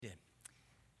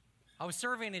I was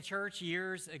serving in a church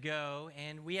years ago,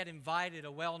 and we had invited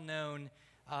a well-known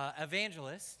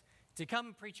evangelist to come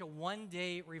and preach a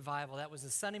one-day revival. That was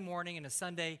a Sunday morning and a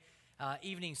Sunday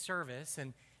evening service.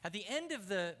 And at the end of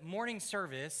the morning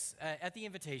service, at the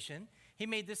invitation, he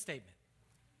made this statement.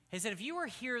 He said, if you are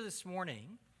here this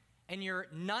morning and you're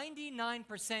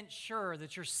 99% sure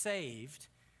that you're saved,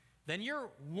 then you're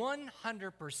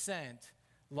 100%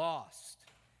 lost.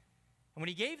 And when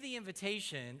he gave the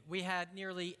invitation, we had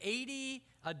nearly 80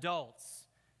 adults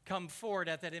come forward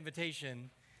at that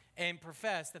invitation and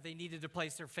profess that they needed to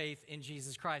place their faith in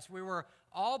Jesus Christ. We were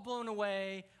all blown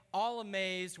away, all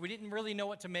amazed. We didn't really know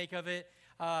what to make of it.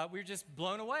 We were just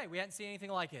blown away. We hadn't seen anything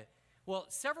like it. Well,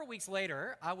 several weeks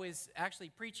later, I was actually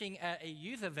preaching at a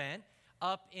youth event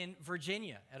up in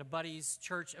Virginia at a buddy's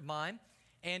church of mine.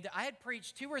 And I had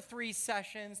preached 2 or 3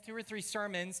 sessions, 2 or 3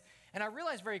 sermons, and I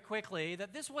realized very quickly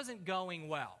that this wasn't going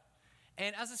well.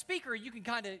 And as a speaker, you can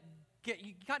kind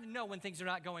of know when things are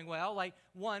not going well. Like,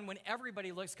 one, when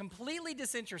everybody looks completely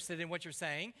disinterested in what you're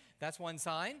saying, that's one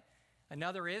sign.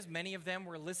 Another is many of them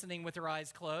were listening with their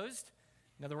eyes closed.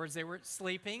 In other words, they were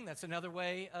sleeping. That's another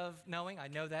way of knowing. I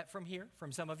know that from here,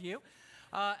 from some of you.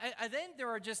 And then there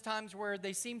are just times where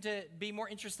they seem to be more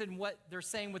interested in what they're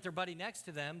saying with their buddy next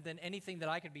to them than anything that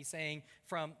I could be saying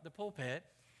from the pulpit.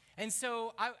 And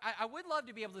so I would love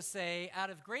to be able to say, out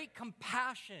of great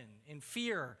compassion and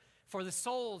fear for the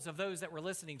souls of those that were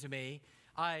listening to me,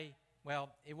 that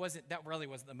really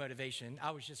wasn't the motivation.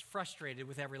 I was just frustrated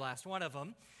with every last one of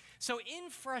them. So in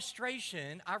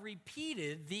frustration, I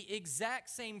repeated the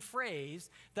exact same phrase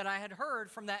that I had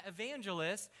heard from that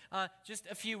evangelist just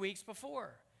a few weeks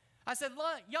before. I said,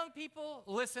 look, young people,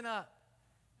 listen up.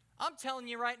 I'm telling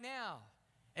you right now,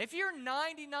 if you're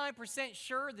 99%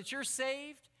 sure that you're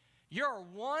saved, you're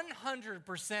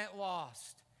 100%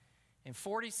 lost. And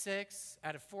 46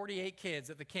 out of 48 kids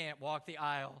at the camp walked the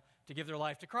aisle to give their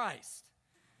life to Christ.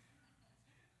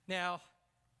 Now,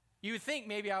 you would think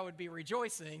maybe I would be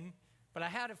rejoicing, but I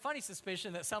had a funny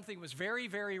suspicion that something was very,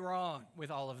 very wrong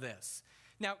with all of this.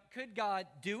 Now, could God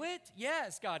do it?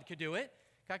 Yes, God could do it.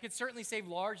 God could certainly save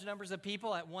large numbers of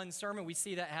people at one sermon. We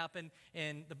see that happen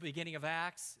in the beginning of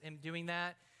Acts in doing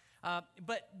that.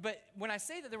 But when I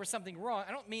say that there was something wrong,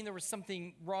 I don't mean there was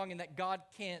something wrong in that God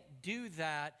can't do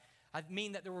that. I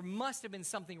mean that there must have been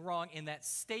something wrong in that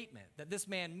statement that this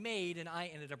man made and I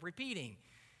ended up repeating.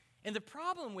 And the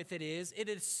problem with it is it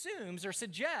assumes or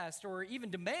suggests or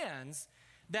even demands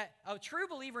that a true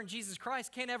believer in Jesus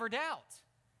Christ can't ever doubt.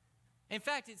 In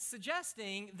fact, it's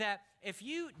suggesting that if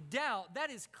you doubt,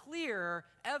 that is clear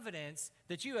evidence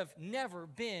that you have never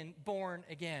been born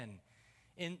again.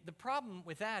 And the problem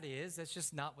with that is that's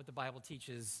just not what the Bible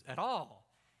teaches at all.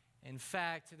 In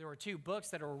fact, there are 2 books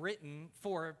that are written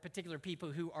for particular people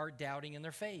who are doubting in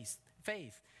their faith.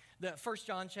 The 1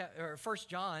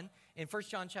 John, in 1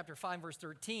 John chapter 5, verse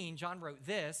 13, John wrote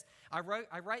this, I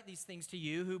write these things to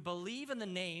you who believe in the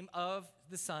name of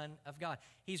the Son of God.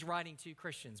 He's writing to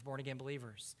Christians, born-again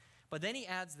believers. But then he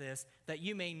adds this, that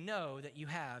you may know that you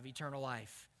have eternal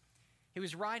life. He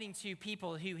was writing to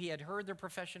people who he had heard their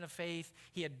profession of faith.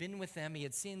 He had been with them. He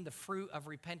had seen the fruit of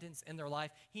repentance in their life.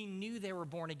 He knew they were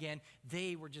born again.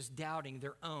 They were just doubting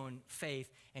their own faith.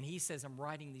 And he says, I'm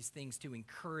writing these things to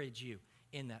encourage you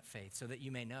in that faith so that you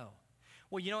may know.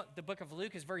 Well, you know what? The book of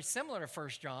Luke is very similar to 1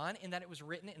 John in that it was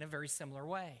written in a very similar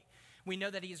way. We know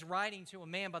that he's writing to a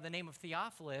man by the name of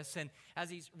Theophilus. And as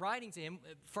he's writing to him,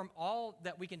 from all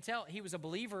that we can tell, he was a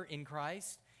believer in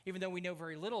Christ, even though we know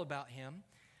very little about him.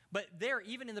 But there,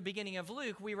 even in the beginning of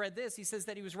Luke, we read this. He says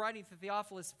that he was writing to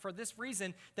Theophilus for this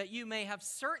reason, that you may have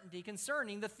certainty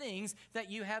concerning the things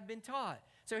that you have been taught.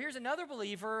 So here's another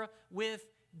believer with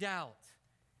doubt.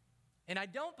 And I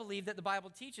don't believe that the Bible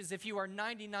teaches if you are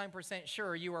 99%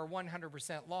 sure you are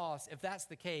 100% lost. If that's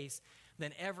the case,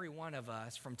 then every one of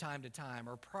us from time to time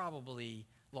are probably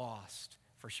lost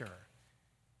for sure.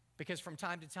 Because from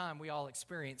time to time, we all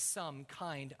experience some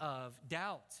kind of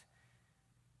doubt.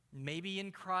 Maybe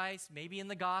in Christ, maybe in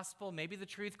the gospel, maybe the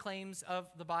truth claims of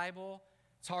the Bible.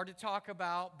 It's hard to talk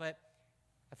about, but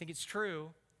I think it's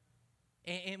true.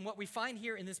 And what we find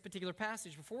here in this particular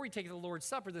passage, before we take the Lord's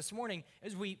Supper this morning,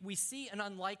 is we see an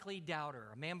unlikely doubter,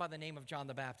 a man by the name of John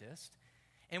the Baptist.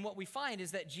 And what we find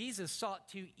is that Jesus sought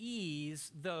to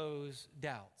ease those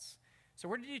doubts. So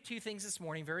we're going to do 2 things this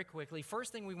morning very quickly.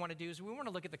 First thing we want to do is we want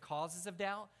to look at the causes of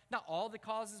doubt. Not all the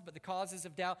causes, but the causes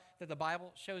of doubt that the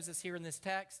Bible shows us here in this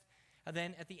text. And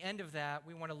then at the end of that,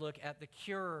 we want to look at the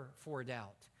cure for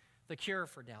doubt. The cure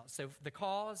for doubt. So the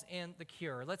cause and the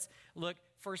cure. Let's look,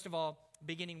 first of all,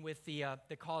 beginning with the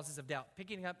causes of doubt.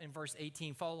 Picking up in verse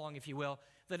 18, follow along if you will.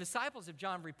 the disciples of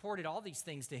John reported all these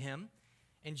things to him.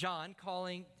 And John,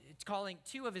 calling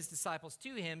two of his disciples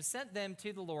to him, sent them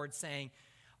to the Lord, saying,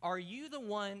 "Are you the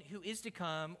one who is to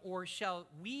come, or shall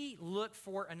we look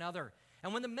for another?"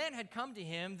 And when the men had come to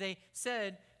him, they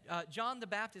said, "John the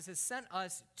Baptist has sent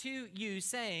us to you,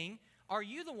 saying, 'Are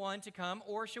you the one to come,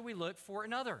 or shall we look for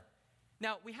another?'"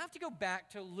 Now, we have to go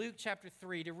back to Luke chapter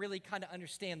 3 to really kind of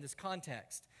understand this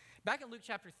context. Back in Luke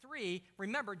chapter 3,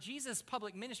 remember, Jesus'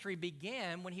 public ministry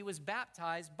began when he was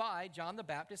baptized by John the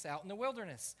Baptist out in the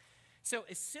wilderness. So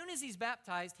as soon as he's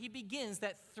baptized, he begins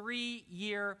that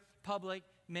 3-year public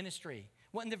ministry.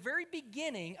 Well, in the very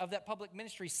beginning of that public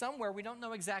ministry, somewhere, we don't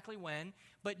know exactly when,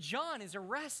 but John is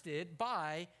arrested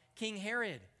by King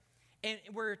Herod. And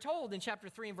we're told in chapter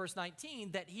 3 and verse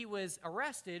 19 that he was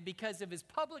arrested because of his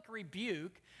public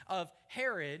rebuke of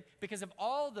Herod, because of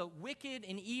all the wicked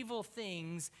and evil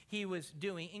things he was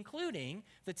doing, including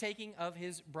the taking of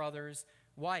his brother's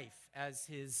wife as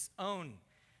his own.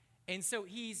 And so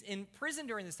he's in prison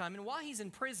during this time. And while he's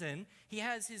in prison, he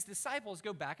has his disciples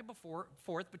go back and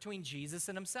forth between Jesus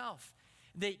and himself.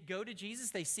 They go to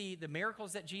Jesus. They see the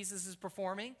miracles that Jesus is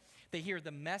performing. They hear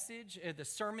the message, the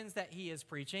sermons that he is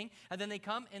preaching. And then they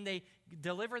come and they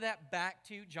deliver that back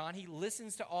to John. He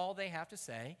listens to all they have to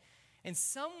say. And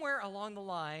somewhere along the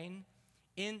line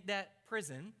in that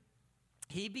prison,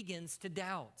 he begins to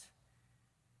doubt.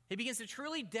 He begins to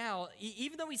truly doubt,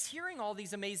 even though he's hearing all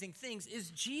these amazing things,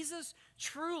 is Jesus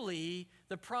truly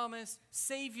the promised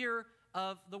Savior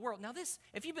of the world? Now this,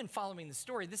 if you've been following the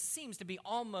story, this seems to be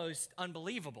almost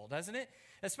unbelievable, doesn't it?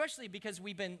 Especially because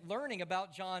we've been learning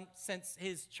about John since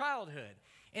his childhood.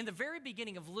 In the very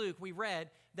beginning of Luke, we read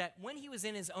that when he was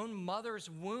in his own mother's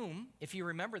womb, if you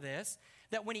remember this,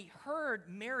 that when he heard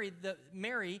Mary,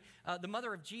 the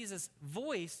mother of Jesus'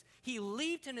 voice, he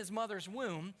leaped in his mother's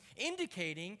womb,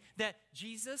 indicating that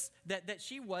Jesus, that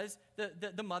she was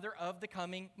the mother of the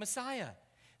coming Messiah.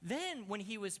 Then when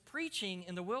he was preaching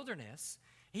in the wilderness,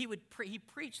 he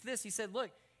preached this. He said,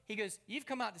 look, he goes, "You've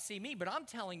come out to see me, but I'm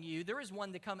telling you, there is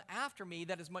one to come after me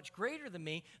that is much greater than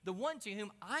me, the one to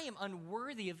whom I am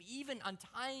unworthy of even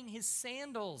untying his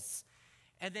sandals."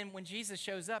 And then when Jesus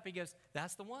shows up, he goes,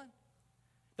 "That's the one.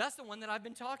 That's the one that I've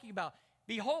been talking about.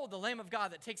 Behold, the Lamb of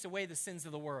God that takes away the sins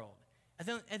of the world." And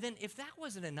then if that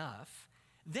wasn't enough,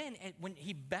 then when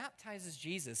he baptizes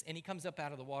Jesus and he comes up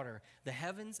out of the water, the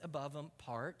heavens above him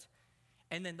part,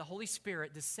 and then the Holy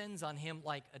Spirit descends on him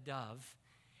like a dove.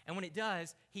 And when it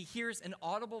does, he hears an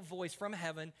audible voice from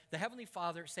heaven, the Heavenly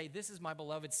Father say, "This is my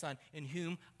beloved Son, in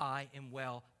whom I am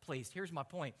well pleased." Here's my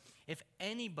point. If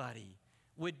anybody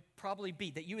would probably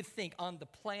be, that you would think on the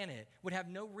planet, would have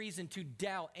no reason to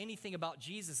doubt anything about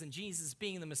Jesus and Jesus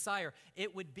being the Messiah,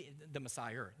 it would be the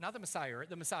Messiah, not the Messiah,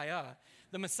 the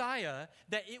Messiah,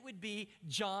 that it would be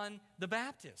John the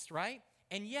Baptist, right?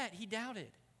 And yet he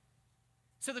doubted.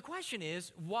 So the question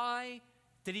is, why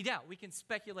did he doubt? We can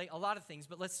speculate a lot of things,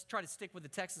 but let's try to stick with the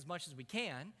text as much as we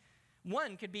can.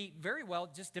 One could be very well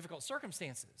just difficult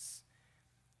circumstances.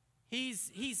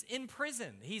 He's in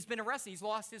prison. He's been arrested. He's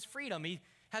lost his freedom. He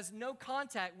has no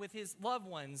contact with his loved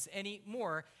ones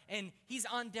anymore, and he's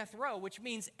on death row, which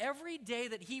means every day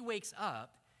that he wakes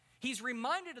up, he's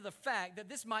reminded of the fact that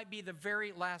this might be the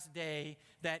very last day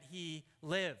that he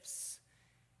lives.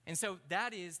 And so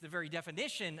that is the very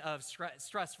definition of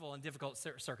stressful and difficult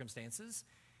circumstances.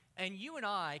 And you and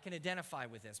I can identify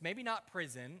with this. Maybe not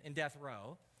prison and death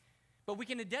row, but we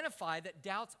can identify that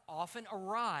doubts often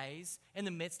arise in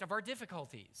the midst of our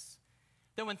difficulties.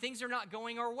 That when things are not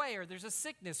going our way, or there's a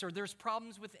sickness, or there's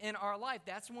problems within our life,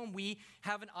 that's when we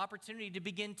have an opportunity to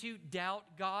begin to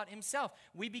doubt God himself.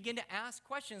 We begin to ask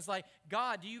questions like,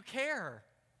 "God, do you care?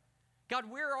 God,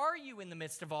 where are you in the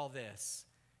midst of all this?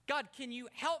 God, can you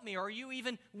help me? Are you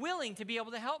even willing to be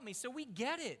able to help me?" So we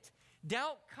get it.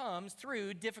 Doubt comes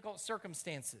through difficult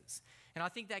circumstances. And I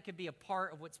think that could be a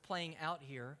part of what's playing out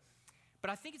here. But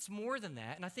I think it's more than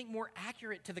that, and I think more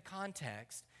accurate to the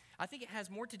context. I think it has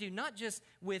more to do not just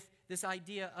with this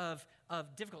idea of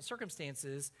difficult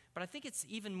circumstances, but I think it's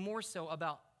even more so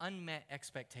about unmet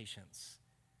expectations.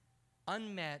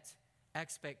 Unmet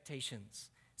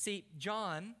expectations. See,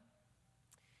 John,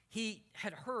 he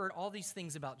had heard all these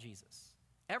things about Jesus.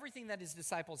 Everything that his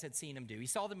disciples had seen him do. He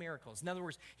saw the miracles. In other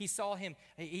words, he saw him,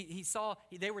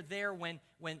 they were there when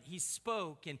he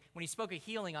spoke, and when he spoke a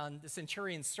healing on the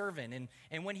centurion's servant,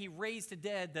 and when he raised to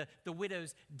dead the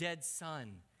widow's dead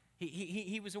son.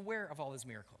 He was aware of all his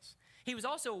miracles. He was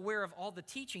also aware of all the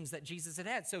teachings that Jesus had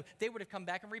had. So they would have come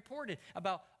back and reported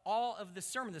about all of the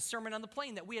Sermon on the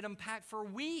Plain that we had unpacked for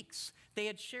weeks. They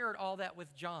had shared all that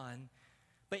with John.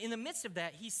 But in the midst of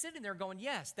that, he's sitting there going,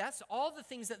 yes, that's all the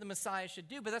things that the Messiah should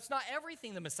do, but that's not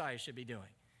everything the Messiah should be doing.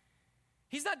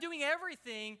 He's not doing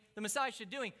everything the Messiah should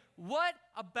be doing. What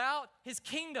about his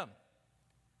kingdom?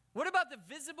 What about the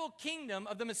visible kingdom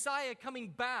of the Messiah coming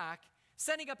back,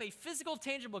 setting up a physical,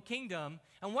 tangible kingdom?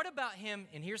 And what about him,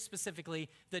 and here specifically,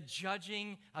 the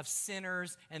judging of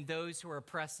sinners and those who are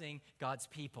oppressing God's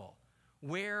people?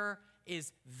 Where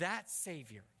is that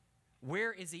Savior?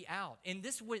 Where is he out? And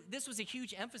this was a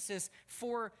huge emphasis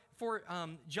for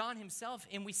John himself,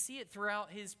 and we see it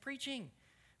throughout his preaching.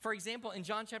 For example, in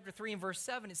John chapter 3 and verse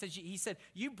 7, it says, he said,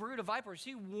 you brood of vipers,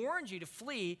 he warned you to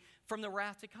flee from the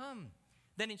wrath to come.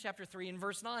 Then in chapter 3 and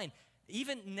verse 9,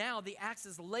 even now the axe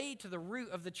is laid to the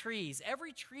root of the trees.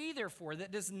 Every tree, therefore,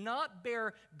 that does not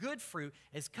bear good fruit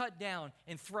is cut down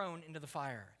and thrown into the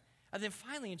fire. And then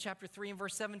finally in chapter 3 and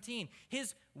verse 17,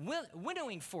 his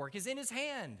winnowing fork is in his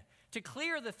hand to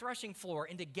clear the threshing floor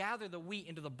and to gather the wheat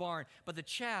into the barn, but the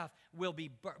chaff will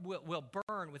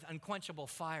burn with unquenchable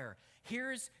fire.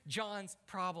 Here's John's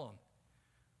problem.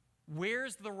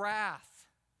 Where's the wrath?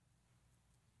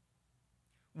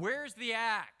 Where's the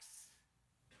axe?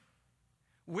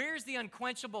 Where's the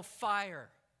unquenchable fire?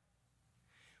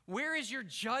 Where is your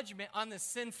judgment on the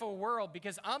sinful world?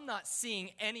 Because I'm not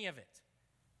seeing any of it.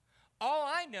 All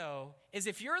I know is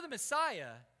if you're the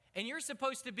Messiah and you're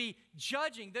supposed to be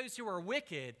judging those who are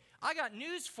wicked, I got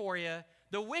news for you.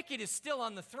 The wicked is still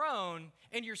on the throne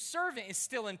and your servant is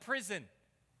still in prison.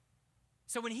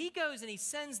 So when he goes and he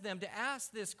sends them to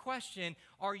ask this question,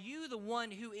 are you the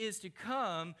one who is to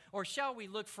come, or shall we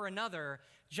look for another?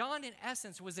 John, in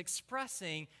essence, was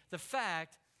expressing the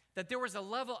fact that there was a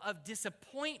level of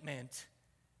disappointment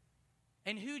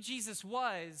in who Jesus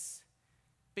was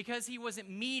because he wasn't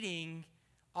meeting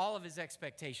all of his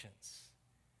expectations.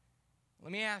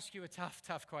 Let me ask you a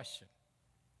tough question.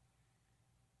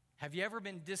 Have you ever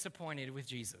been disappointed with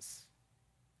Jesus?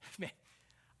 Man,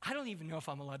 I don't even know if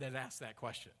I'm allowed to ask that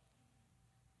question.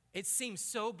 It seems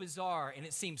so bizarre and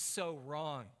it seems so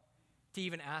wrong to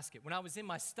even ask it. When I was in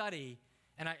my study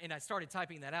and I started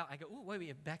typing that out, I go, "Ooh,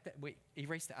 wait,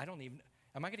 erase that. Am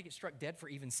I going to get struck dead for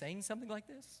even saying something like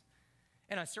this?"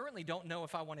 And I certainly don't know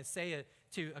if I want to say it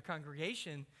to a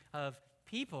congregation of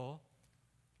people.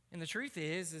 And the truth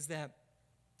is that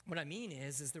what I mean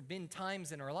is there have been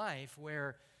times in our life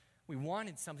where we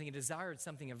wanted something and desired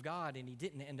something of God, and he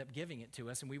didn't end up giving it to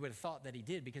us, and we would have thought that he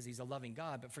did because he's a loving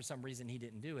God, but for some reason he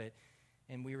didn't do it,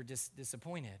 and we were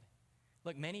disappointed.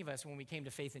 Look, many of us, when we came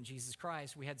to faith in Jesus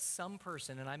Christ, we had some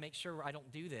person, and I make sure I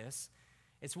don't do this.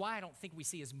 It's why I don't think we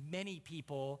see as many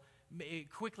people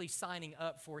quickly signing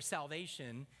up for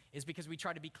salvation, is because we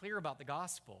try to be clear about the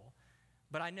gospel.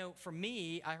 But I know for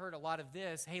me, I heard a lot of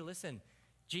this, hey, listen,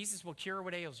 Jesus will cure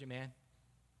what ails you, man.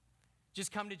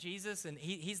 Just come to Jesus, and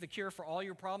he's the cure for all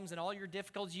your problems and all your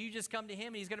difficulties. You just come to him,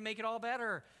 and he's going to make it all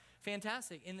better.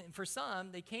 Fantastic. And for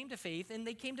some, they came to faith, and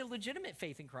they came to legitimate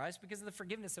faith in Christ because of the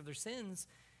forgiveness of their sins.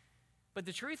 But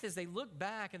the truth is they look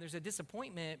back, and there's a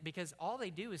disappointment because all they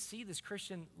do is see this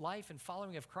Christian life and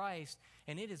following of Christ,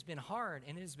 and it has been hard,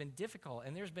 and it has been difficult,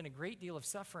 and there's been a great deal of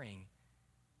suffering.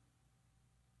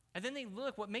 And then they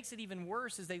look, what makes it even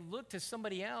worse is they look to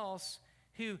somebody else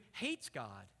who hates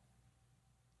God,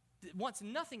 wants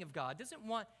nothing of God,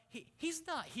 he's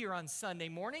not here on Sunday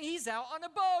morning, he's out on a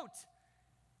boat.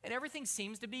 And everything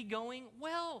seems to be going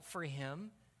well for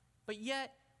him. But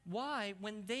yet, why?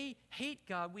 When they hate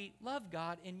God, we love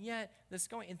God, and yet this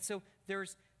going. And so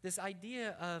there's this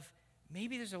idea of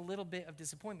maybe there's a little bit of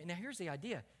disappointment. Now, here's the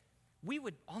idea. We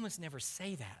would almost never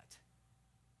say that.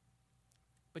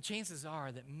 But chances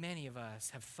are that many of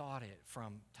us have thought it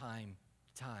from time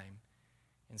to time,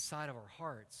 inside of our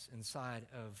hearts, inside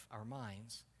of our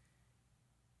minds.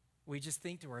 We just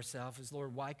think to ourselves,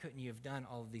 Lord, why couldn't you have done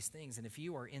all of these things? And if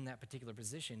you are in that particular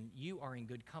position, you are in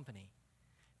good company.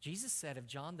 Jesus said of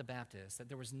John the Baptist that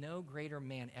there was no greater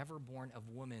man ever born of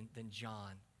woman than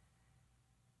John.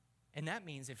 And that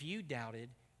means if you doubted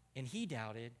and he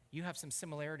doubted, you have some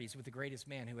similarities with the greatest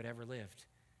man who had ever lived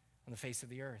on the face of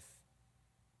the earth.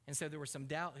 And so there was some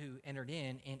doubt who entered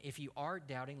in. And if you are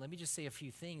doubting, let me just say a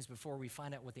few things before we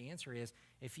find out what the answer is.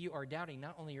 If you are doubting,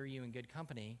 not only are you in good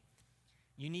company,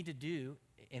 you need to do,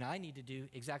 and I need to do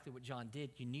exactly what John did.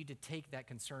 You need to take that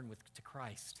concern to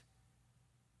Christ.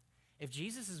 If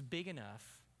Jesus is big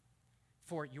enough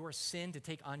for your sin to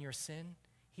take on your sin,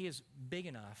 he is big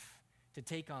enough to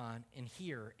take on and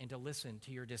hear and to listen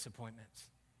to your disappointments.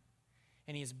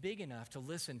 And he is big enough to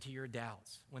listen to your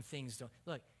doubts when things don't.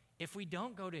 Look, if we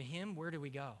don't go to him, where do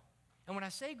we go? And when I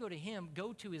say go to him,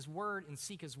 go to his word and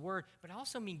seek his word, but I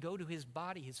also mean go to his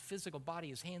body, his physical body,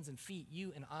 his hands and feet,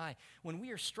 you and I. When we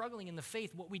are struggling in the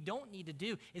faith, what we don't need to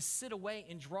do is sit away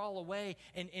and draw away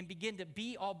and begin to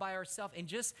be all by ourselves and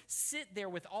just sit there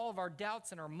with all of our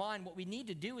doubts in our mind. What we need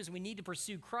to do is we need to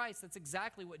pursue Christ. That's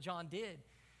exactly what John did.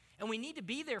 And we need to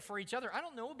be there for each other. I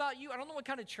don't know about you. I don't know what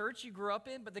kind of church you grew up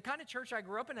in, but the kind of church I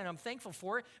grew up in, and I'm thankful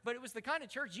for it, but it was the kind of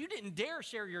church you didn't dare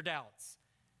share your doubts.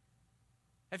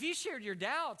 If you shared your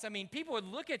doubts, I mean, people would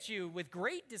look at you with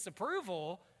great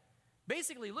disapproval,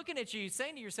 basically looking at you,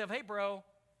 saying to yourself, hey, bro,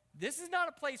 this is not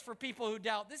a place for people who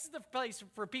doubt. This is the place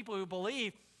for people who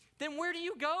believe. Then where do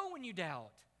you go when you doubt?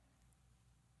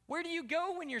 Where do you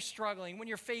go when you're struggling, when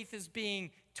your faith is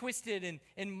being twisted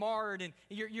and marred and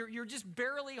you're just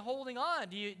barely holding on?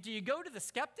 Do you go to the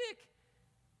skeptic?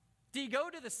 Do you go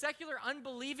to the secular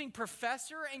unbelieving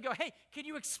professor and go, hey, can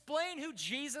you explain who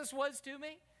Jesus was to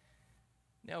me?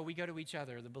 No, we go to each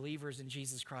other, the believers in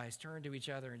Jesus Christ, turn to each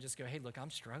other and just go, hey, look,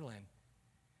 I'm struggling.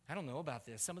 I don't know about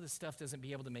this. Some of this stuff doesn't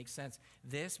be able to make sense.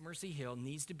 This Mercy Hill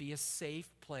needs to be a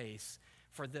safe place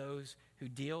for those who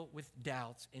deal with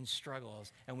doubts and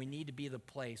struggles, and we need to be the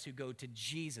place who go to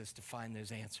Jesus to find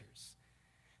those answers.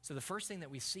 So the first thing that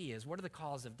we see is, what are the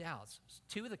causes of doubts?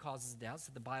 Two of the causes of doubts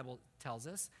that the Bible tells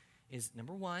us is,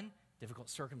 number one, difficult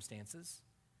circumstances,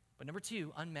 but number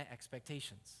two, unmet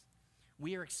expectations.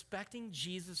 We are expecting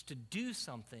Jesus to do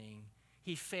something,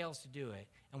 he fails to do it,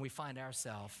 and we find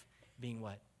ourselves being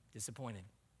what? Disappointed.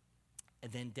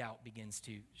 And then doubt begins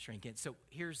to shrink in. So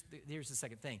here's the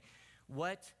second thing.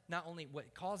 Not only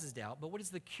what causes doubt, but what is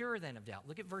the cure then of doubt?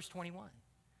 Look at verse 21.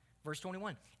 Verse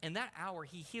 21, in that hour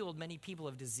he healed many people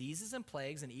of diseases and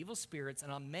plagues and evil spirits,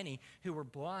 and on many who were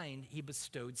blind he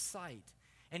bestowed sight.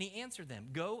 And he answered them,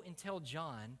 go and tell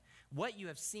John what you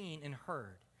have seen and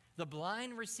heard. The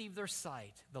blind receive their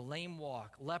sight, the lame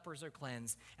walk, lepers are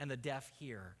cleansed, and the deaf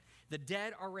hear. The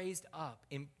dead are raised up,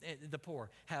 and the poor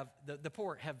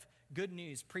have good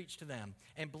news preached to them.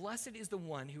 And blessed is the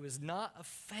one who is not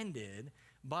offended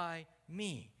by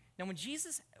me. Now, when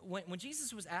Jesus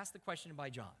was asked the question by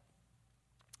John,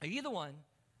 are you the one,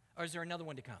 or is there another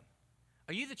one to come?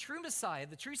 Are you the true Messiah,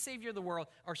 the true Savior of the world,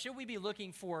 or should we be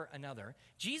looking for another?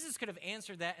 Jesus could have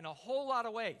answered that in a whole lot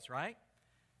of ways, right?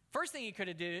 First thing he could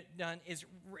have done is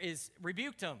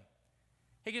rebuked him.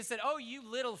 He could have said, oh, you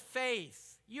little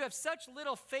faith. You have such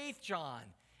little faith, John.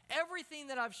 Everything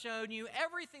that I've shown you,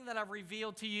 everything that I've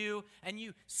revealed to you, and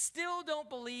you still don't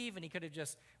believe. And he could have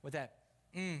just, with that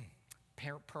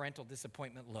parental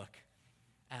disappointment look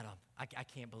at him, I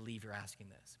can't believe you're asking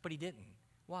this. But he didn't.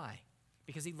 Why?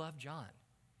 Because he loved John.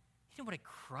 He didn't want to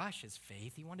crush his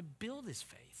faith. He wanted to build his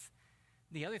faith.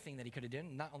 The other thing that he could have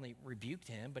done, not only rebuked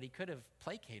him, but he could have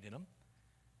placated him.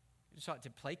 He sought to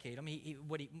placate him,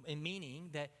 meaning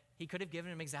that he could have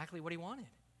given him exactly what he wanted.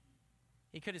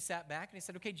 He could have sat back and he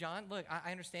said, okay, John, look,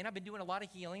 I understand. I've been doing a lot of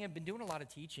healing. I've been doing a lot of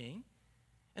teaching.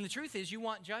 And the truth is, you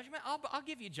want judgment? I'll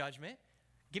give you judgment.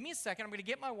 Give me a second. I'm going to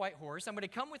get my white horse. I'm going to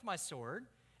come with my sword,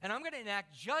 and I'm going to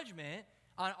enact judgment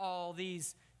on all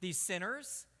these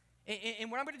sinners. And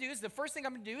what I'm going to do is, the first thing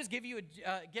I'm going to do is give you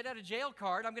a get out of jail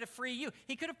card. I'm going to free you.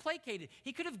 He could have placated.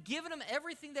 He could have given him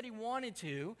everything that he wanted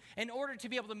to in order to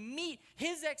be able to meet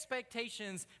his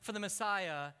expectations for the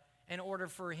Messiah, in order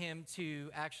for him to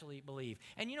actually believe.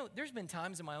 And there's been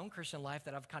times in my own Christian life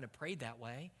that I've kind of prayed that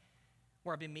way,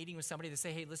 where I've been meeting with somebody to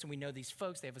say, hey, listen, we know these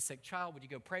folks. They have a sick child. Would you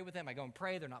go pray with them? I go and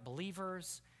pray. They're not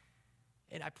believers.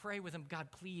 And I pray with them,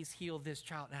 God, please heal this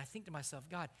child. And I think to myself,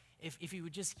 God, if you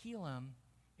would just heal him,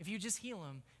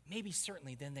 maybe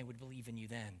certainly then they would believe in you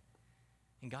then.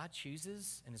 And God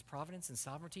chooses in his providence and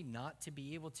sovereignty not to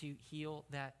be able to heal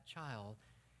that child.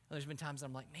 And there's been times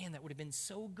I'm like, man, that would have been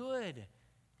so good.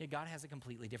 Yet God has a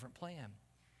completely different plan.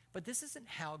 But this isn't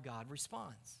how God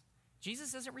responds.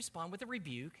 Jesus doesn't respond with a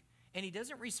rebuke, and he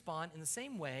doesn't respond in the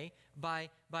same way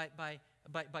by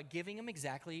giving him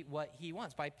exactly what he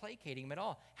wants, by placating him at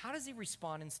all. How does he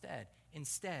respond instead?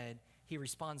 Instead, he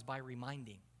responds by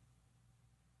reminding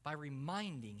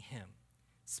him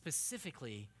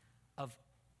specifically of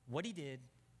what he did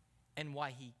and why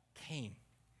he came.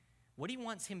 What he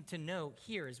wants him to know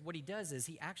here is what he does is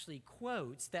he actually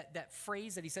quotes that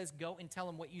phrase that he says, go and tell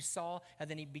him what you saw, and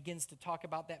then he begins to talk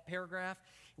about that paragraph.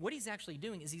 What he's actually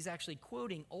doing is he's actually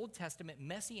quoting Old Testament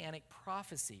messianic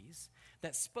prophecies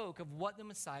that spoke of what the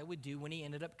Messiah would do when he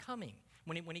ended up coming,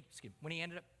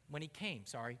 when he came,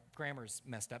 sorry, grammar's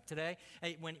messed up today,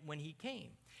 when he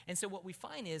came. And so what we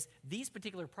find is these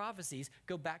particular prophecies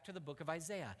go back to the book of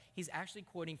Isaiah. He's actually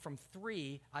quoting from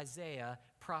 3 Isaiah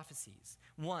prophecies.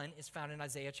 One is found in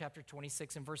Isaiah chapter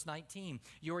 26 and verse 19.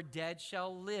 Your dead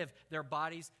shall live, their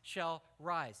bodies shall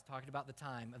rise, talking about the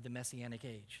time of the Messianic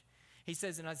age. He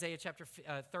says in Isaiah chapter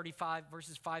 35,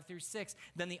 verses 5 through 6,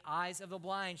 then the eyes of the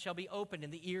blind shall be opened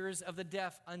and the ears of the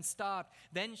deaf unstopped.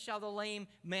 Then shall the lame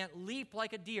man leap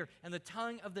like a deer and the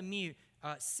tongue of the mute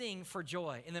sing for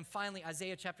joy. And then finally,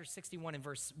 Isaiah chapter 61 and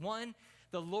verse 1,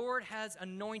 the Lord has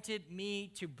anointed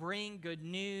me to bring good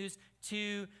news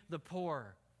to the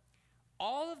poor.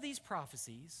 All of these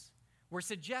prophecies were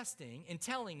suggesting and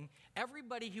telling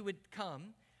everybody who would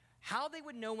come how they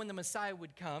would know when the Messiah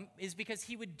would come is because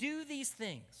he would do these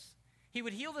things. He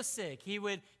would heal the sick. He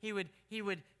would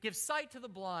give sight to the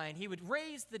blind. He would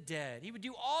raise the dead. He would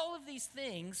do all of these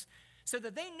things so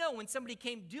that they know when somebody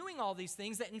came doing all these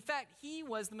things that, in fact, he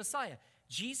was the Messiah.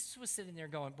 Jesus was sitting there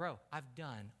going, bro, I've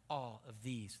done all of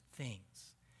these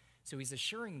things. So he's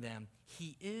assuring them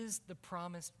he is the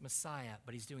promised Messiah,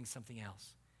 but he's doing something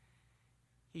else.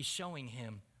 He's showing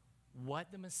him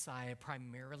what the Messiah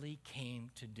primarily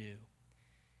came to do.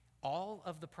 All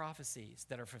of the prophecies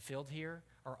that are fulfilled here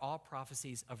are all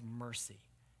prophecies of mercy,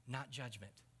 not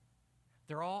judgment.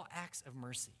 They're all acts of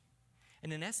mercy.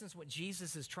 And in essence, what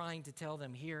Jesus is trying to tell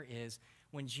them here is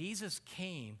when Jesus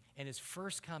came in his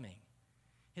first coming,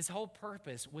 his whole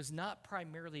purpose was not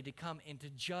primarily to come and to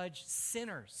judge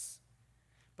sinners,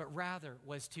 but rather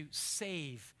was to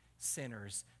save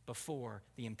sinners before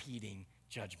the impending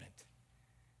judgment.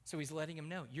 So he's letting them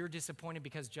know, you're disappointed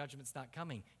because judgment's not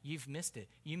coming. You've missed it.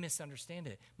 You misunderstand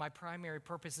it. My primary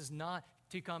purpose is not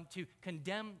to come to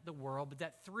condemn the world, but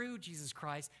that through Jesus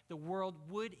Christ, the world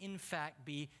would in fact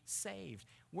be saved.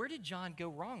 Where did John go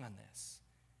wrong on this?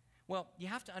 Well, you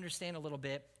have to understand a little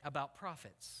bit about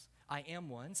prophets. I am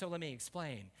one, so let me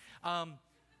explain.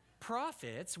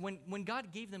 Prophets, when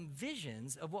God gave them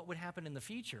visions of what would happen in the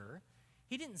future,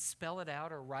 he didn't spell it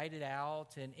out or write it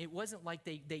out, and it wasn't like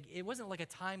it wasn't like a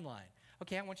timeline.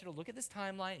 Okay, I want you to look at this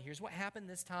timeline. Here's what happened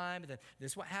this time, and then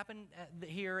this is what happened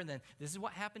here, and then this is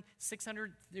what happened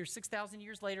 600 or 6,000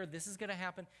 years later. This is going to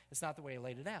happen. It's not the way he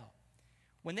laid it out.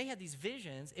 When they had these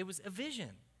visions, it was a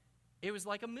vision. It was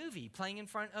like a movie playing in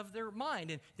front of their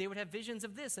mind, and they would have visions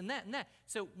of this and that and that.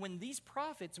 So when these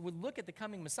prophets would look at the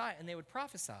coming Messiah and they would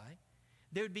prophesy,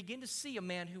 they would begin to see a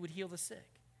man who would heal the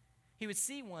sick. He would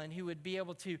see one who would be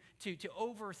able to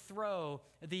overthrow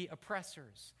the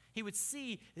oppressors. He would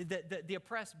see the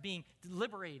oppressed being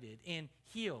liberated and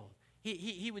healed.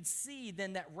 He would see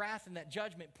then that wrath and that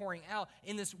judgment pouring out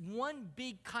in this one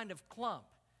big kind of clump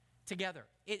together.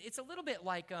 It's a little bit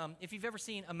like if you've ever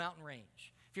seen a mountain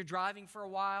range. If you're driving for a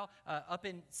while, up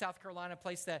in South Carolina, a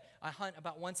place that I hunt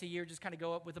about once a year, just kind of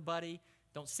go up with a buddy.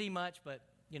 Don't see much, but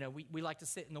we like to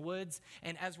sit in the woods.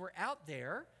 And as we're out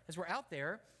there,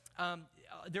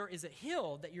 there is a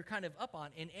hill that you're kind of up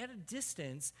on, and at a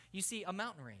distance, you see a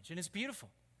mountain range, and it's beautiful.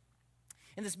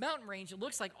 In this mountain range, it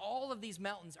looks like all of these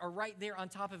mountains are right there on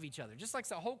top of each other, just like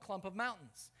it's a whole clump of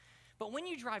mountains. But when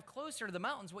you drive closer to the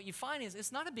mountains, what you find is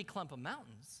it's not a big clump of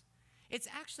mountains. It's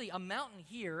actually a mountain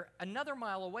here, another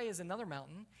mile away is another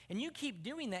mountain, and you keep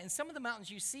doing that, and some of the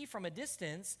mountains you see from a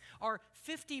distance are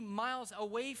 50 miles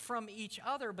away from each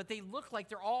other, but they look like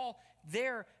they're all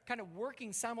there kind of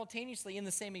working simultaneously in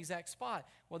the same exact spot.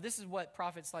 Well, this is what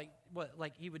prophets like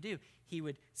he would do. He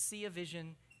would see a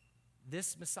vision,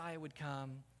 this Messiah would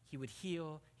come, he would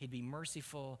heal, he'd be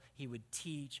merciful, he would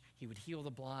teach, he would heal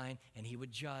the blind, and he would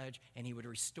judge, and he would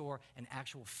restore an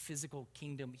actual physical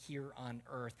kingdom here on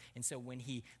earth. And so when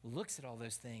he looks at all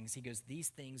those things, he goes, these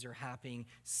things are happening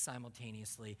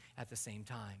simultaneously at the same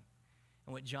time.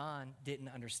 And what John didn't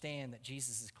understand that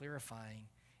Jesus is clarifying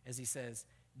is he says,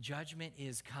 judgment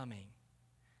is coming,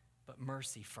 but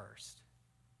mercy first.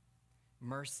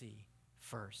 Mercy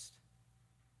first.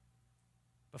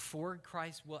 Before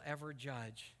Christ will ever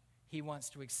judge, he wants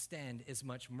to extend as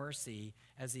much mercy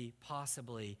as he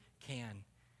possibly can.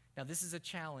 Now, this is a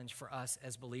challenge for us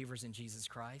as believers in Jesus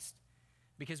Christ,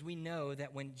 because we know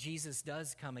that when Jesus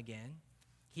does come again,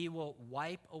 he will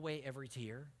wipe away every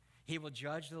tear. He will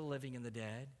judge the living and the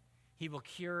dead. He will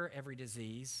cure every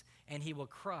disease, and he will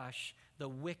crush the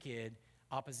wicked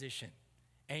opposition.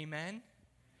 Amen?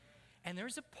 And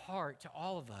there's a part to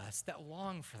all of us that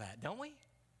long for that, don't we?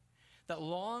 That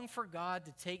long for God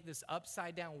to take this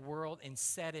upside down world and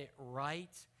set it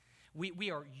right.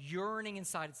 We are yearning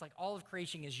inside. It's like all of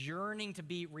creation is yearning to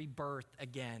be rebirthed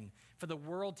again, for the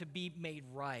world to be made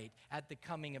right at the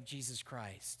coming of Jesus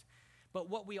Christ. But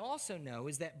what we also know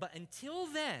is that, but until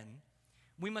then,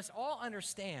 we must all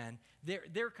understand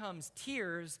there comes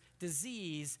tears,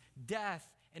 disease, death,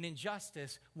 and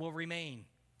injustice will remain.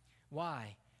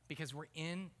 Why? Because we're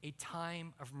in a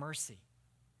time of mercy.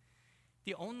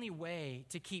 The only way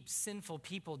to keep sinful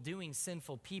people doing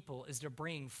sinful people is to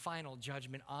bring final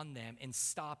judgment on them and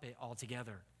stop it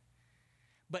altogether.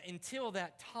 But until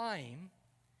that time,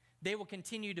 they will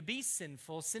continue to be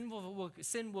sinful. Sin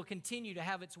will continue to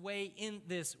have its way in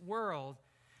this world.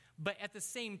 But at the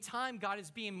same time, God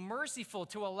is being merciful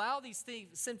to allow these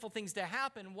sinful things to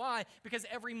happen. Why? Because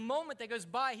every moment that goes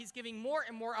by, he's giving more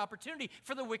and more opportunity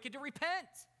for the wicked to repent.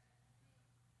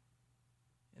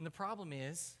 And the problem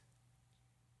is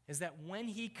that when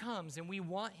he comes and we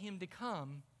want him to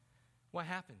come, what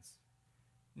happens?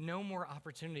 No more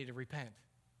opportunity to repent.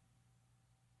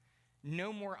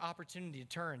 No more opportunity to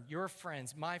turn. Your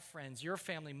friends, your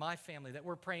family, my family that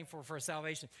we're praying for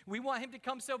salvation. We want him to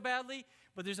come so badly,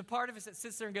 but there's a part of us that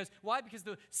sits there and goes, why? Because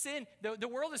the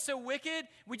world is so wicked.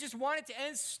 We just want it to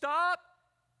end. Stop.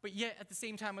 But yet, at the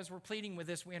same time, as we're pleading with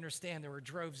this, we understand there are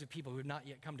droves of people who have not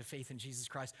yet come to faith in Jesus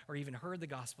Christ or even heard the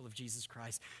gospel of Jesus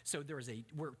Christ. So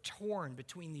we're torn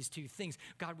between these two things.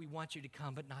 God, we want you to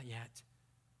come, but not yet.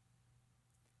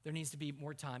 There needs to be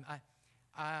more time.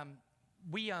 I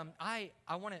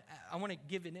want to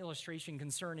give an illustration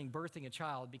concerning birthing a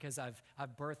child because I've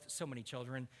birthed so many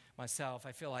children myself.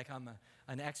 I feel like I'm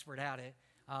an expert at it.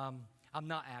 I'm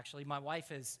not actually. My wife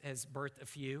has birthed a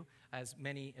few, as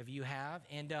many of you have,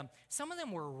 and some of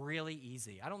them were really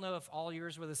easy. I don't know if all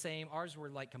yours were the same. Ours were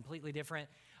like completely different.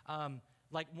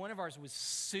 Like one of ours was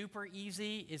super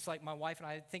easy. It's like my wife and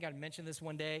I think I mentioned this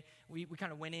one day. We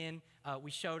kind of went in,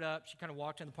 we showed up. She kind of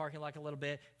walked in the parking lot a little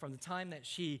bit. From the time that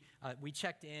we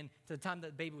checked in to the time that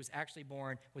the baby was actually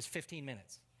born was 15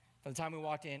 minutes. From the time we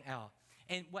walked in, out.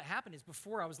 And what happened is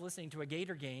before I was listening to a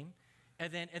Gator game,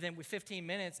 and then with 15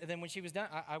 minutes, and then when she was done,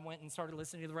 I went and started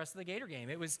listening to the rest of the Gator game.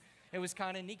 It was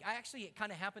kind of neat. It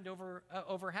kind of happened over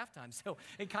halftime. So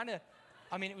it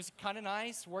was kind of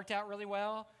nice, worked out really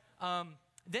well.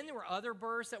 Then there were other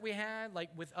births that we had, like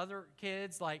with other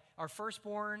kids, like our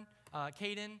firstborn,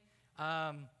 Caden,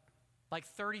 like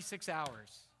 36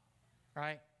 hours,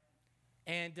 right?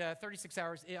 And 36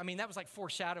 hours, that was like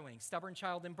foreshadowing. Stubborn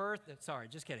child in birth. Sorry,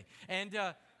 just kidding. And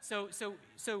so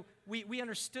we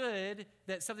understood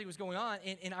that something was going on.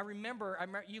 And I remember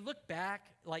you look back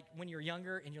like when you're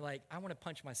younger and you're like, I want to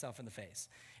punch myself in the face.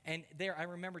 And I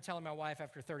remember telling my wife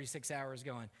after 36 hours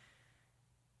going,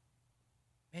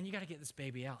 man, you got to get this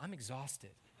baby out. I'm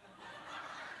exhausted.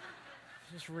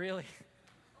 It's really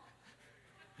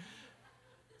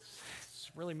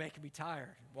making me tired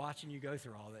watching you go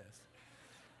through all this.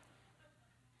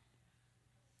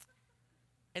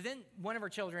 And then one of our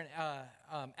children,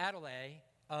 Adelaide,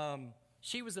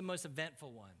 she was the most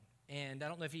eventful one. And I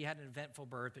don't know if he had an eventful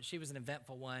birth, but she was an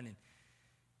eventful one. And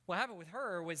what happened with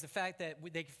her was the fact that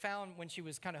they found when she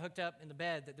was kind of hooked up in the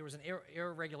bed that there was an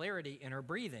irregularity in her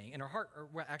breathing, in her heart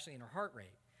rate.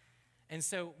 And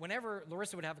so whenever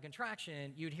Larissa would have a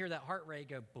contraction, you'd hear that heart rate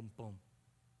go boom, boom,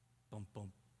 boom,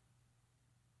 boom,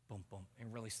 boom, boom,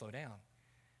 and really slow down.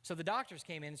 So the doctors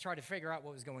came in and tried to figure out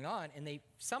what was going on, and they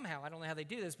somehow, I don't know how they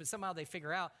do this, but somehow they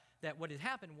figure out that what had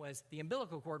happened was the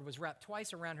umbilical cord was wrapped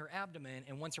twice around her abdomen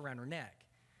and once around her neck.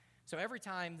 So every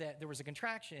time that there was a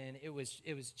contraction, it was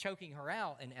choking her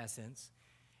out in essence.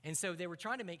 And so they were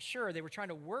trying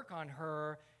to work on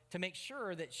her to make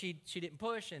sure that she didn't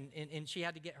push and she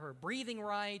had to get her breathing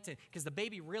right because the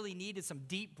baby really needed some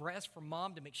deep breaths from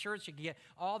mom to make sure she could get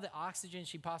all the oxygen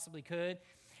she possibly could.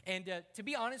 And to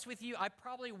be honest with you, it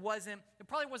probably wasn't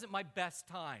my best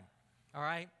time, all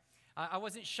right? I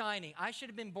wasn't shining. I should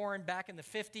have been born back in the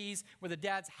 50s where the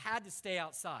dads had to stay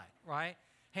outside, right?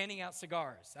 Handing out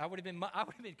cigars. I would have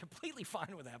been completely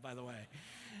fine with that, by the way.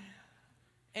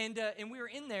 And we were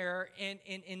in there,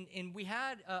 and we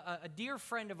had a dear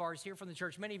friend of ours here from the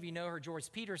church. Many of you know her, Joyce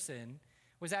Peterson,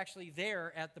 was actually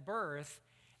there at the birth.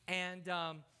 And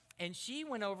she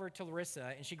went over to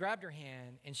Larissa, and she grabbed her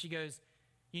hand, and she goes,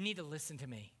 you need to listen to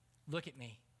me. Look at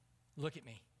me. Look at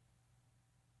me.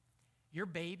 Your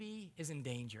baby is in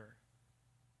danger.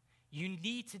 You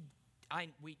need to,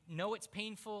 we know it's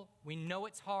painful. We know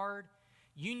it's hard.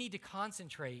 You need to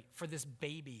concentrate for this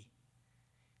baby.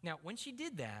 Now, when she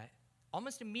did that,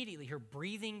 almost immediately her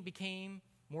breathing became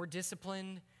more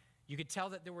disciplined. You could tell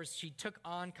that she took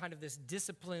on kind of this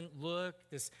disciplined look,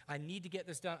 I need to get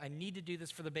this done, I need to do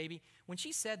this for the baby. When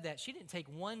she said that, she didn't take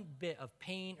one bit of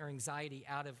pain or anxiety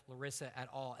out of Larissa at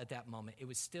all at that moment. It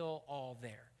was still all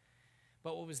there.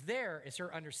 But what was there is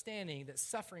her understanding that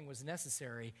suffering was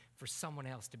necessary for someone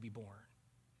else to be born.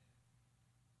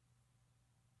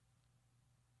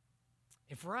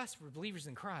 And for us, we're believers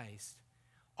in Christ,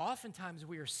 oftentimes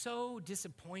we are so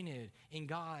disappointed in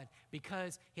God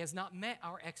because he has not met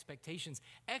our expectations.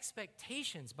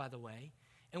 Expectations, by the way,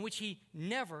 in which he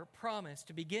never promised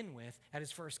to begin with at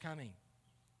his first coming.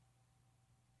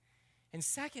 And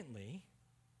secondly,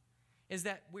 is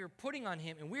that we're putting on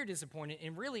him and we're disappointed,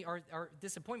 and really our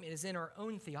disappointment is in our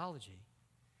own theology.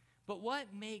 But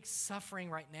what makes suffering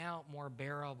right now more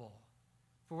bearable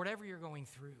for whatever you're going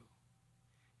through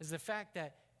is the fact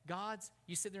that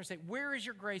you sit there and say, where is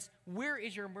your grace? Where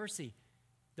is your mercy?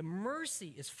 The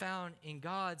mercy is found in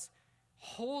God's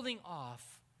holding off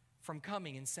from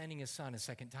coming and sending his son a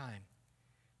second time.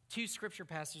 Two scripture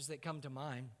passages that come to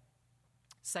mind.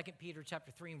 2 Peter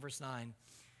chapter 3 and verse 9.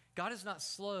 God is not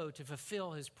slow to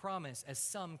fulfill his promise, as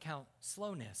some count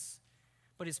slowness,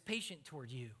 but is patient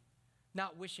toward you,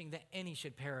 not wishing that any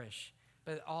should perish,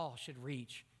 but that all should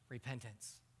reach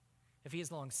repentance. If he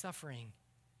is long-suffering,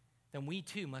 then we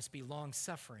too must be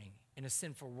long-suffering in a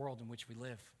sinful world in which we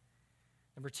live.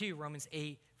 Number two, Romans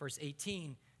 8, verse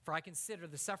 18. For I consider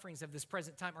the sufferings of this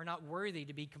present time are not worthy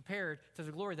to be compared to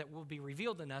the glory that will be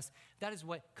revealed in us. That is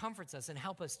what comforts us and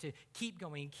helps us to keep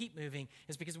going and keep moving,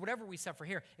 is because whatever we suffer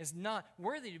here is not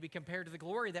worthy to be compared to the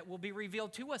glory that will be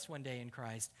revealed to us one day in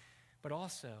Christ. But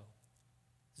also,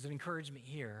 there's an encouragement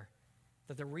here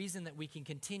that the reason that we can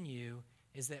continue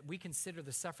is that we consider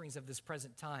the sufferings of this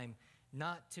present time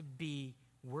not to be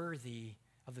worthy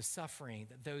of the suffering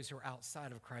that those who are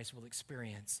outside of Christ will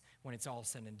experience when it's all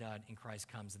said and done and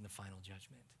Christ comes in the final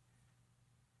judgment.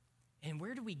 And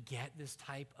where do we get this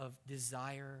type of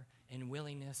desire and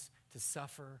willingness to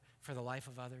suffer for the life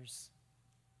of others?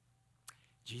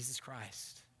 Jesus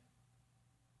Christ.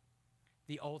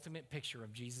 The ultimate picture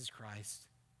of Jesus Christ,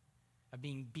 of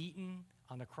being beaten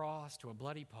on the cross to a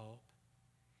bloody pulp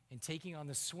and taking on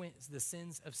the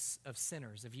sins of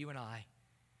sinners, of you and I.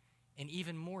 And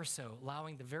even more so,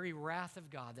 allowing the very wrath of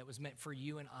God that was meant for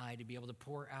you and I to be able to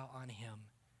pour out on him.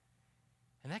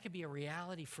 And that could be a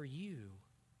reality for you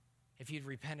if you'd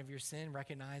repent of your sin,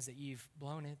 recognize that you've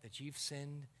blown it, that you've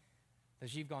sinned,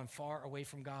 that you've gone far away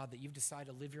from God, that you've decided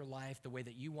to live your life the way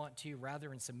that you want to,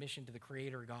 rather in submission to the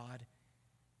Creator God.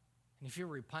 And if you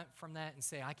repent from that and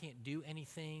say, I can't do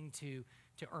anything to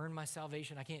earn my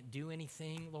salvation, I can't do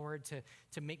anything, Lord,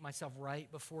 to make myself right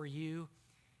before you,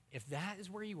 if that is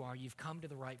where you are, you've come to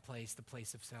the right place, the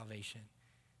place of salvation.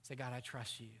 Say, God, I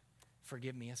trust you.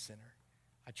 Forgive me, a sinner.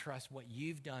 I trust what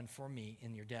you've done for me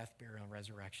in your death, burial, and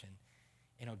resurrection,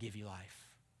 and he'll give you life.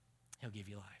 He'll give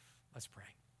you life. Let's pray.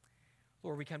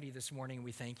 Lord, we come to you this morning, and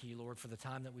we thank you, Lord, for the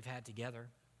time that we've had together.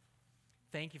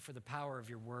 Thank you for the power of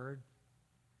your word.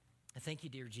 I thank you,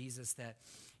 dear Jesus, that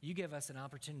you give us an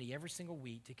opportunity every single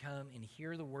week to come and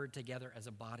hear the word together as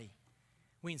a body.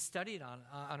 We can study it on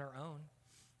our own.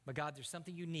 But God, there's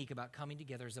something unique about coming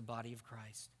together as a body of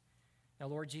Christ. Now,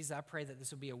 Lord Jesus, I pray that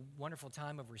this will be a wonderful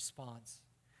time of response.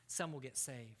 Some will get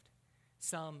saved.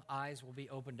 Some eyes will be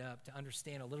opened up to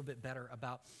understand a little bit better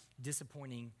about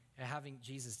having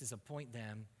Jesus disappoint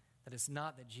them, that it's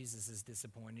not that Jesus is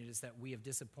disappointed, it's that we have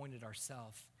disappointed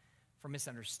ourselves for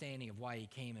misunderstanding of why he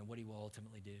came and what he will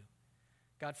ultimately do.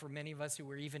 God, for many of us who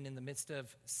are even in the midst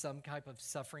of some type of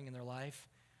suffering in their life,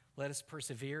 let us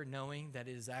persevere knowing that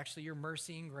it is actually your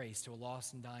mercy and grace to a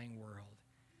lost and dying world.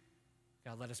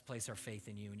 God, let us place our faith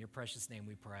in you. In your precious name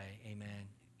we pray, amen.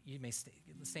 You may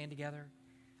stand together.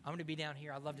 I'm going to be down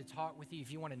here. I'd love to talk with you.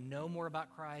 If you want to know more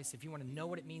about Christ, if you want to know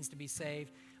what it means to be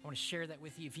saved, I want to share that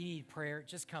with you. If you need prayer,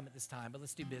 just come at this time. But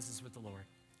let's do business with the Lord.